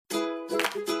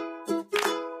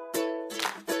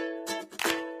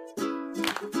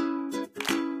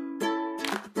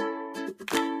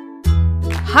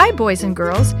Hi, boys and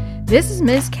girls. This is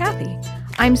Ms. Kathy.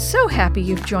 I'm so happy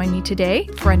you've joined me today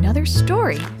for another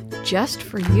story just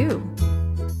for you.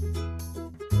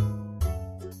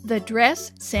 The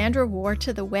Dress Sandra Wore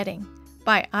to the Wedding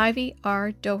by Ivy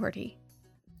R. Doherty.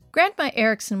 Grandma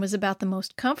Erickson was about the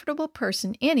most comfortable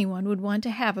person anyone would want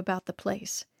to have about the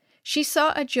place. She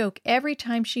saw a joke every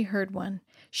time she heard one.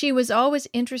 She was always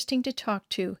interesting to talk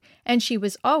to, and she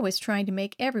was always trying to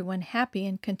make everyone happy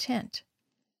and content.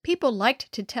 People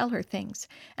liked to tell her things,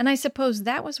 and I suppose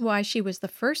that was why she was the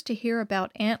first to hear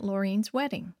about Aunt Laureen's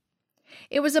wedding.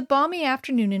 It was a balmy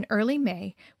afternoon in early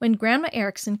May when Grandma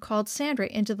Erickson called Sandra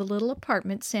into the little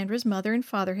apartment Sandra's mother and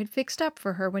father had fixed up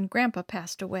for her when Grandpa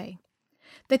passed away.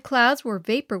 The clouds were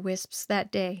vapor wisps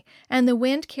that day, and the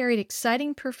wind carried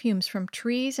exciting perfumes from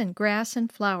trees and grass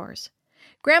and flowers.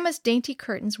 Grandma's dainty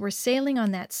curtains were sailing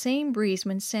on that same breeze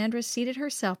when Sandra seated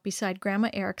herself beside Grandma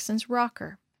Erickson's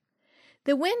rocker.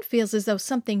 "The wind feels as though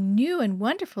something new and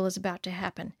wonderful is about to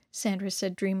happen," Sandra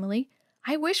said dreamily.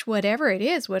 "I wish whatever it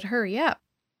is would hurry up."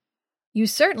 "You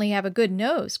certainly have a good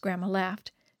nose," Grandma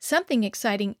laughed. "Something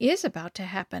exciting is about to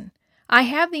happen. I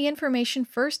have the information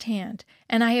firsthand,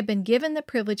 and I have been given the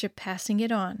privilege of passing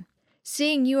it on.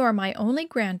 Seeing you are my only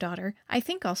granddaughter, I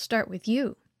think I'll start with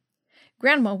you."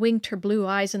 Grandma winked her blue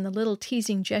eyes in the little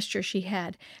teasing gesture she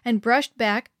had, and brushed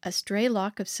back a stray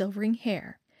lock of silvering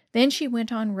hair. Then she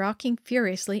went on rocking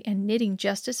furiously and knitting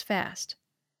just as fast.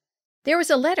 "There was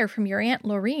a letter from your Aunt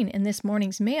Laureen in this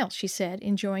morning's mail," she said,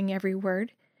 enjoying every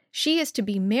word. "She is to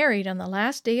be married on the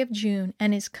last day of June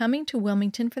and is coming to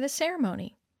Wilmington for the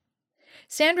ceremony."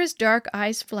 Sandra's dark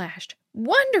eyes flashed.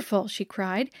 "Wonderful!" she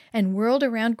cried, and whirled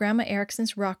around Grandma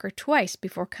Erickson's rocker twice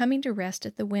before coming to rest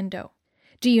at the window.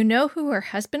 "Do you know who her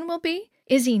husband will be?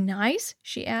 Is he nice?"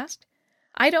 she asked.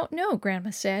 "I don't know," Grandma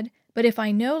said. "But if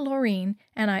I know Laureen,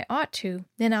 and I ought to,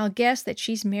 then I'll guess that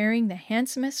she's marrying the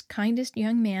handsomest, kindest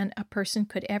young man a person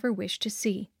could ever wish to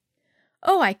see."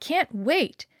 "Oh, I can't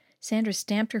wait!" Sandra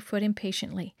stamped her foot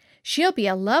impatiently. "She'll be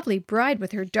a lovely bride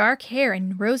with her dark hair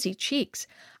and rosy cheeks.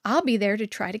 I'll be there to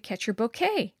try to catch her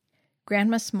bouquet."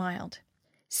 Grandma smiled.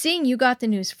 "Seeing you got the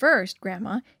news first,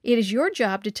 Grandma, it is your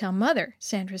job to tell Mother,"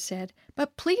 Sandra said.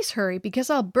 "But please hurry, because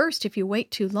I'll burst if you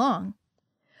wait too long."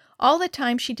 All the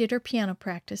time she did her piano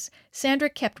practice, Sandra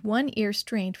kept one ear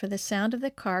strained for the sound of the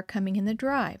car coming in the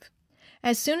drive.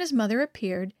 As soon as Mother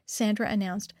appeared, Sandra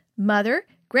announced, "Mother,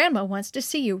 Grandma wants to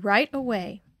see you right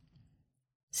away."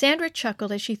 Sandra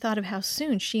chuckled as she thought of how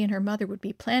soon she and her mother would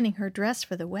be planning her dress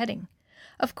for the wedding.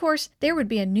 Of course, there would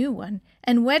be a new one,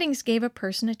 and weddings gave a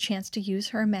person a chance to use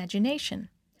her imagination.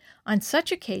 On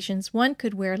such occasions, one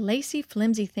could wear lacy,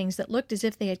 flimsy things that looked as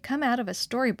if they had come out of a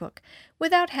storybook,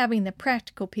 without having the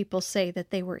practical people say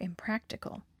that they were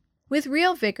impractical. With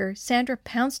real vigor, Sandra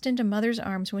pounced into Mother's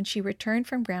arms when she returned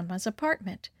from Grandma's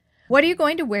apartment. "What are you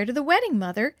going to wear to the wedding,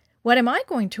 Mother? What am I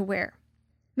going to wear?"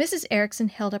 Mrs. Erickson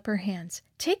held up her hands.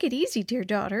 "Take it easy, dear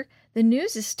daughter. The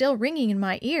news is still ringing in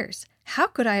my ears. How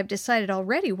could I have decided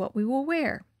already what we will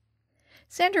wear?"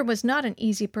 Sandra was not an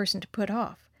easy person to put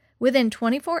off. Within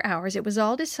 24 hours, it was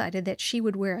all decided that she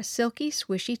would wear a silky,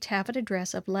 swishy taffeta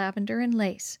dress of lavender and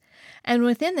lace. And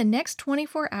within the next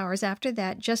 24 hours after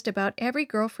that, just about every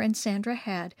girlfriend Sandra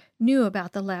had knew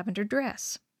about the lavender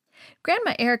dress.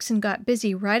 Grandma Erickson got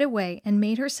busy right away and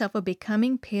made herself a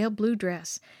becoming pale blue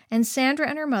dress, and Sandra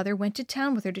and her mother went to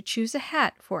town with her to choose a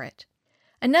hat for it.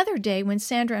 Another day, when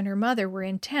Sandra and her mother were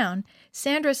in town,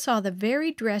 Sandra saw the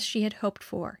very dress she had hoped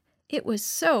for. It was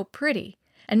so pretty.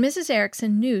 And Mrs.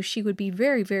 Erickson knew she would be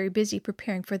very, very busy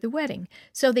preparing for the wedding,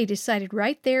 so they decided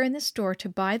right there in the store to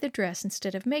buy the dress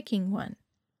instead of making one.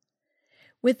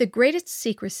 With the greatest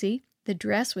secrecy, the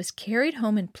dress was carried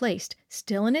home and placed,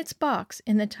 still in its box,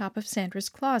 in the top of Sandra's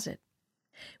closet.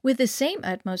 With the same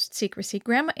utmost secrecy,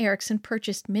 Grandma Erickson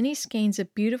purchased many skeins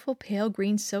of beautiful pale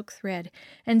green silk thread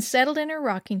and settled in her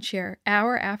rocking chair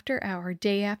hour after hour,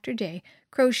 day after day,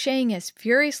 crocheting as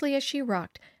furiously as she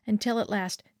rocked, until at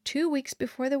last, 2 weeks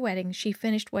before the wedding, she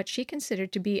finished what she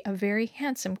considered to be a very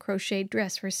handsome crocheted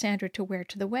dress for Sandra to wear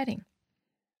to the wedding.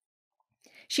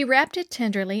 She wrapped it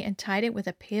tenderly and tied it with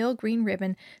a pale green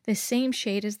ribbon the same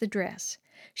shade as the dress.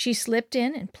 She slipped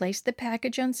in and placed the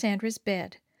package on Sandra's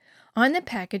bed. On the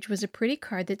package was a pretty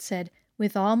card that said,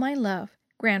 "With all my love,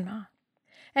 Grandma."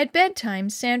 At bedtime,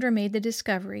 Sandra made the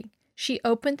discovery. She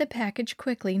opened the package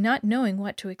quickly, not knowing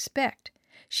what to expect.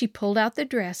 She pulled out the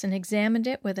dress and examined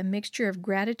it with a mixture of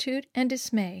gratitude and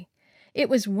dismay. It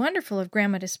was wonderful of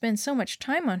Grandma to spend so much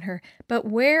time on her, but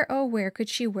where, oh, where could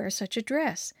she wear such a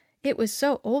dress? It was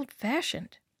so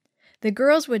old-fashioned. The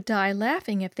girls would die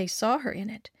laughing if they saw her in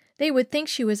it. They would think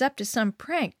she was up to some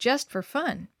prank just for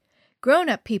fun.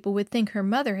 Grown-up people would think her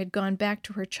mother had gone back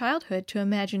to her childhood to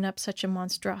imagine up such a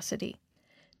monstrosity.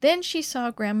 Then she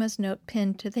saw Grandma's note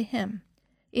pinned to the hem.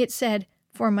 It said,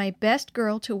 "For my best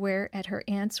girl to wear at her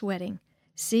aunt's wedding.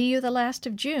 See you the last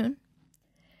of June."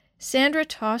 Sandra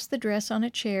tossed the dress on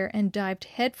a chair and dived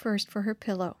headfirst for her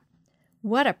pillow.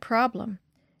 What a problem!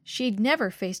 She'd never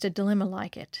faced a dilemma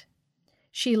like it.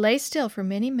 She lay still for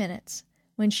many minutes.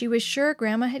 When she was sure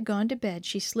Grandma had gone to bed,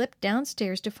 she slipped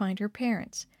downstairs to find her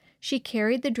parents. She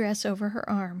carried the dress over her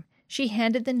arm. She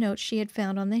handed the note she had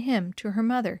found on the hem to her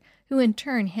mother, who in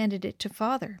turn handed it to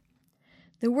Father.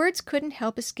 The words couldn't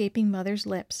help escaping Mother's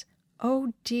lips.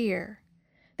 "Oh, dear."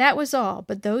 That was all,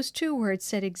 but those 2 words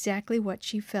said exactly what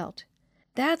she felt.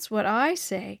 "That's what I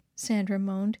say," Sandra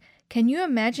moaned. "Can you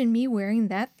imagine me wearing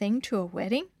that thing to a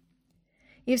wedding?"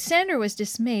 If Sandra was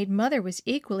dismayed, Mother was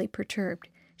equally perturbed.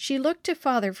 She looked to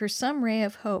Father for some ray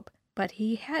of hope, but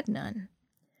he had none.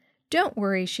 "Don't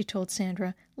worry," she told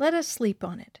Sandra. "Let us sleep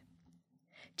on it."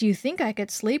 "Do you think I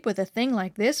could sleep with a thing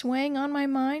like this weighing on my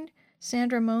mind?"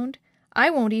 Sandra moaned. "I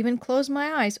won't even close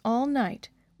my eyes all night.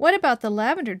 What about the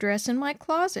lavender dress in my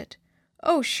closet?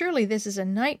 Oh, surely this is a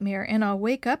nightmare, and I'll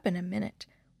wake up in a minute.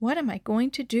 What am I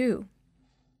going to do?"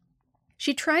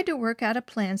 She tried to work out a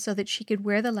plan so that she could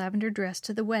wear the lavender dress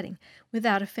to the wedding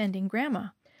without offending Grandma,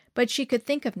 but she could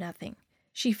think of nothing.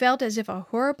 She felt as if a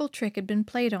horrible trick had been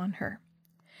played on her.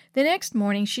 The next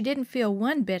morning she didn't feel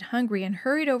one bit hungry and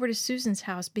hurried over to Susan's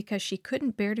house because she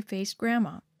couldn't bear to face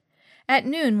Grandma. At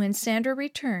noon, when Sandra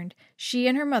returned, she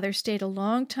and her mother stayed a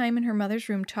long time in her mother's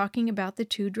room talking about the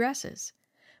 2 dresses.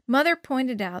 Mother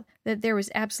pointed out that there was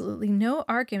absolutely no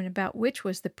argument about which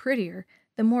was the prettier,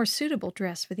 the more suitable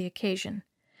dress for the occasion.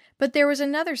 But there was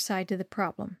another side to the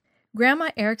problem.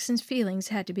 Grandma Erickson's feelings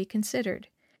had to be considered.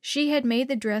 She had made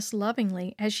the dress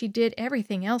lovingly, as she did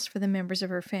everything else for the members of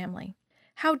her family.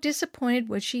 How disappointed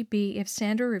would she be if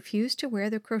Sandra refused to wear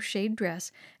the crocheted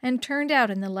dress and turned out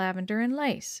in the lavender and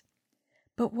lace?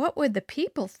 "But what would the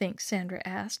people think?" Sandra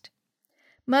asked.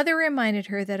 Mother reminded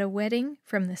her that a wedding,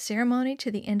 from the ceremony to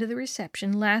the end of the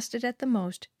reception, lasted at the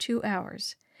most 2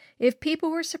 hours. If people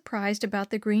were surprised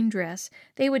about the green dress,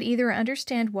 they would either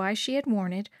understand why she had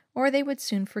worn it, or they would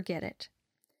soon forget it.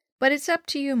 "But it's up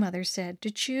to you," Mother said, "to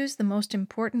choose the most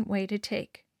important way to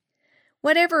take."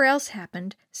 Whatever else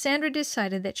happened, Sandra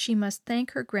decided that she must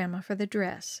thank her Grandma for the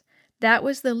dress. That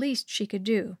was the least she could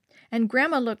do, and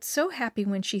Grandma looked so happy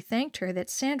when she thanked her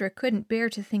that Sandra couldn't bear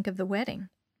to think of the wedding.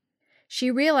 She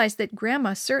realized that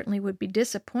Grandma certainly would be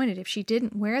disappointed if she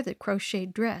didn't wear the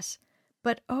crocheted dress.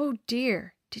 But oh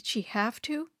dear, did she have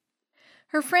to?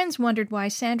 Her friends wondered why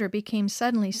Sandra became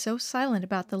suddenly so silent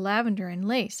about the lavender and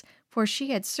lace, for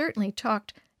she had certainly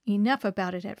talked enough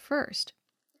about it at first.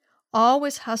 All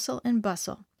was hustle and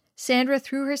bustle. Sandra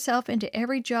threw herself into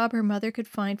every job her mother could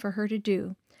find for her to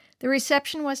do. The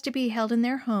reception was to be held in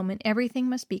their home, and everything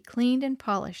must be cleaned and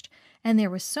polished, and there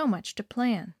was so much to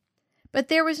plan. But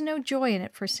there was no joy in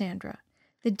it for Sandra.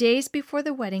 The days before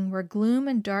the wedding were gloom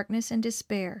and darkness and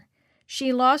despair.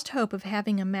 She lost hope of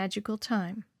having a magical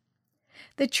time.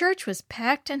 The church was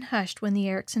packed and hushed when the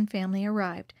Erickson family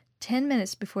arrived, 10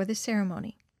 minutes before the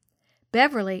ceremony.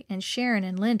 Beverly and Sharon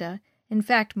and Linda, in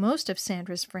fact, most of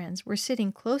Sandra's friends, were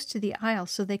sitting close to the aisle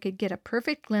so they could get a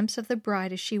perfect glimpse of the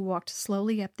bride as she walked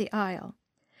slowly up the aisle.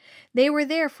 They were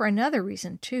there for another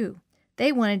reason, too.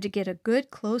 They wanted to get a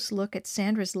good close look at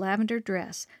Sandra's lavender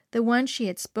dress, the one she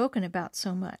had spoken about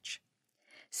so much.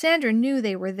 Sandra knew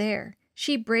they were there.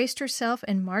 She braced herself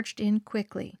and marched in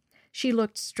quickly. She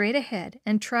looked straight ahead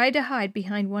and tried to hide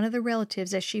behind one of the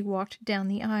relatives as she walked down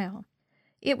the aisle.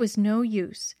 It was no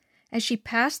use. As she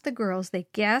passed the girls, they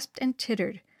gasped and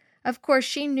tittered. Of course,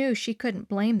 she knew she couldn't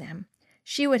blame them.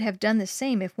 She would have done the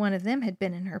same if one of them had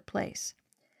been in her place.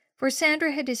 For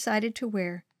Sandra had decided to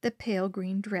wear the pale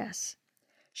green dress.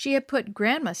 She had put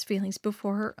Grandma's feelings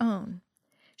before her own.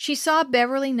 She saw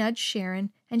Beverly nudge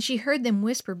Sharon, and she heard them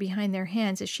whisper behind their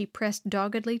hands as she pressed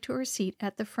doggedly to her seat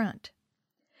at the front.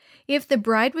 If the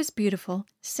bride was beautiful,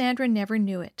 Sandra never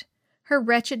knew it. Her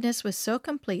wretchedness was so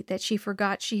complete that she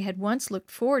forgot she had once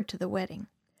looked forward to the wedding.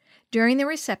 During the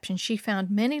reception, she found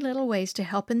many little ways to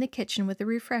help in the kitchen with the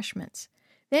refreshments.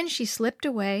 Then she slipped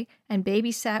away and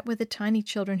babysat with the tiny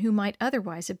children who might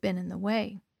otherwise have been in the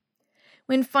way.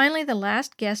 When finally the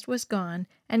last guest was gone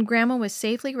and Grandma was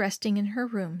safely resting in her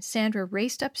room, Sandra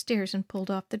raced upstairs and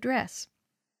pulled off the dress.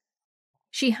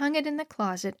 She hung it in the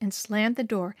closet and slammed the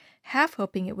door, half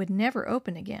hoping it would never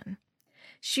open again.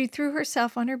 She threw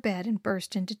herself on her bed and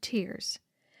burst into tears.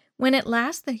 When at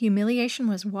last the humiliation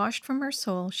was washed from her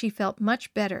soul, she felt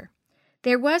much better.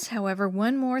 There was, however,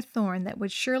 one more thorn that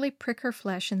would surely prick her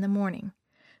flesh in the morning.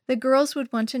 The girls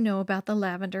would want to know about the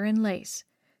lavender and lace.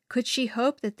 Could she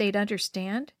hope that they'd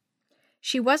understand?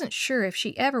 She wasn't sure if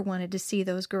she ever wanted to see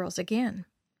those girls again.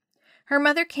 Her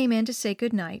mother came in to say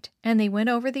good night, and they went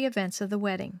over the events of the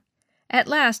wedding. At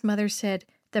last, Mother said,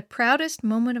 "The proudest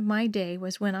moment of my day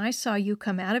was when I saw you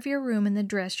come out of your room in the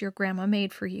dress your grandma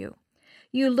made for you.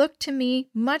 You looked to me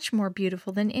much more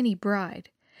beautiful than any bride.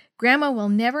 Grandma will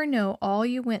never know all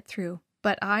you went through,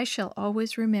 but I shall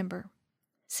always remember."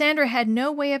 Sandra had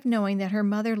no way of knowing that her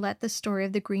mother let the story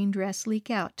of the green dress leak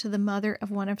out to the mother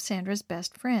of one of Sandra's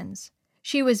best friends.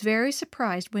 She was very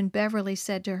surprised when Beverly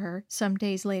said to her, some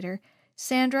days later,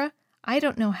 "Sandra, I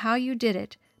don't know how you did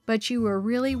it, but you were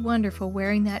really wonderful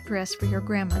wearing that dress for your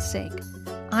grandma's sake.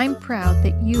 I'm proud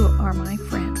that you are my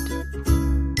friend."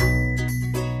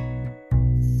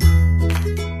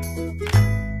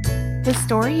 The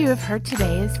story you have heard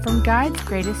today is from Guide's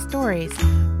Greatest Stories,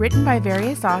 written by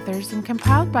various authors and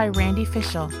compiled by Randy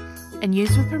Fischel, and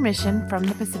used with permission from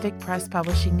the Pacific Press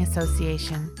Publishing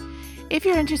Association. If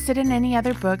you're interested in any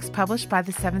other books published by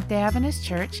the Seventh-day Adventist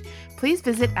Church, please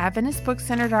visit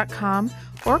AdventistBookCenter.com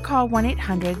or call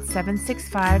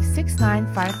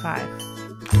 1-800-765-6955.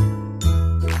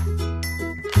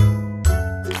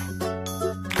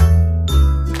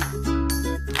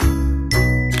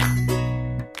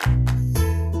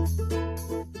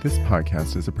 This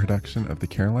podcast is a production of the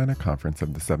Carolina Conference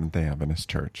of the Seventh-day Adventist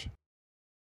Church.